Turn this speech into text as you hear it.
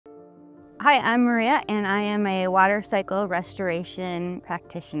Hi, I'm Maria, and I am a water cycle restoration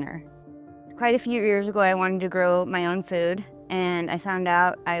practitioner. Quite a few years ago, I wanted to grow my own food, and I found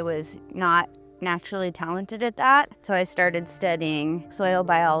out I was not naturally talented at that. So I started studying soil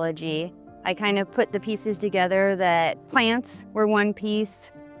biology. I kind of put the pieces together that plants were one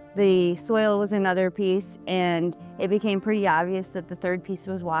piece, the soil was another piece, and it became pretty obvious that the third piece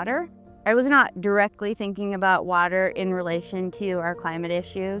was water. I was not directly thinking about water in relation to our climate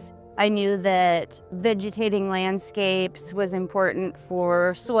issues. I knew that vegetating landscapes was important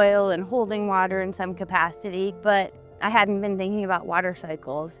for soil and holding water in some capacity, but I hadn't been thinking about water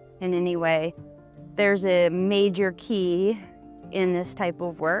cycles in any way. There's a major key in this type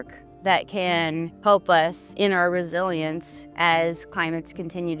of work that can help us in our resilience as climates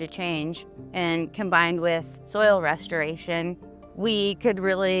continue to change. And combined with soil restoration, we could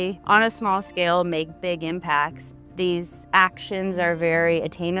really, on a small scale, make big impacts. These actions are very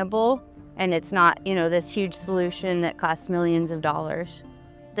attainable, and it's not, this huge solution that costs millions of dollars.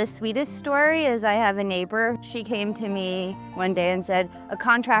 The sweetest story is I have a neighbor. She came to me one day and said, a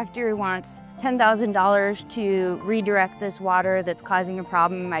contractor wants $10,000 to redirect this water that's causing a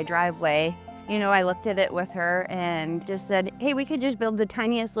problem in my driveway. I looked at it with her and just said, hey, we could just build the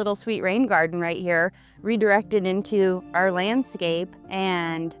tiniest little sweet rain garden right here, redirect it into our landscape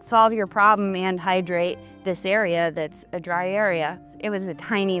and solve your problem and hydrate this area that's a dry area. It was a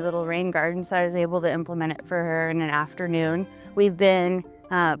tiny little rain garden, so I was able to implement it for her in an afternoon. We've been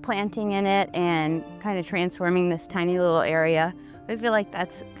planting in it and kind of transforming this tiny little area. I feel like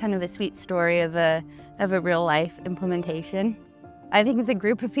that's kind of a sweet story of a real life implementation. I think the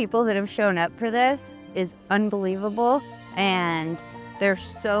group of people that have shown up for this is unbelievable, and there's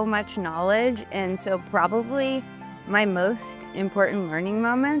so much knowledge, and so probably my most important learning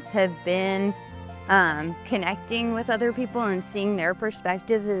moments have been connecting with other people and seeing their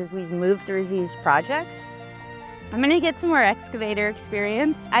perspectives as we move through these projects. I'm gonna get some more excavator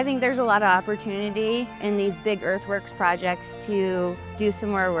experience. I think there's a lot of opportunity in these big earthworks projects to do some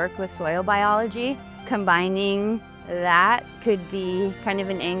more work with soil biology. Combining that could be kind of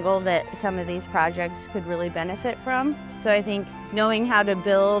an angle that some of these projects could really benefit from. So I think knowing how to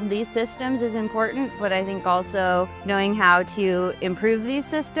build these systems is important, but I think also knowing how to improve these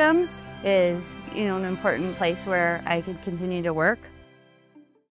systems is, an important place where I could continue to work.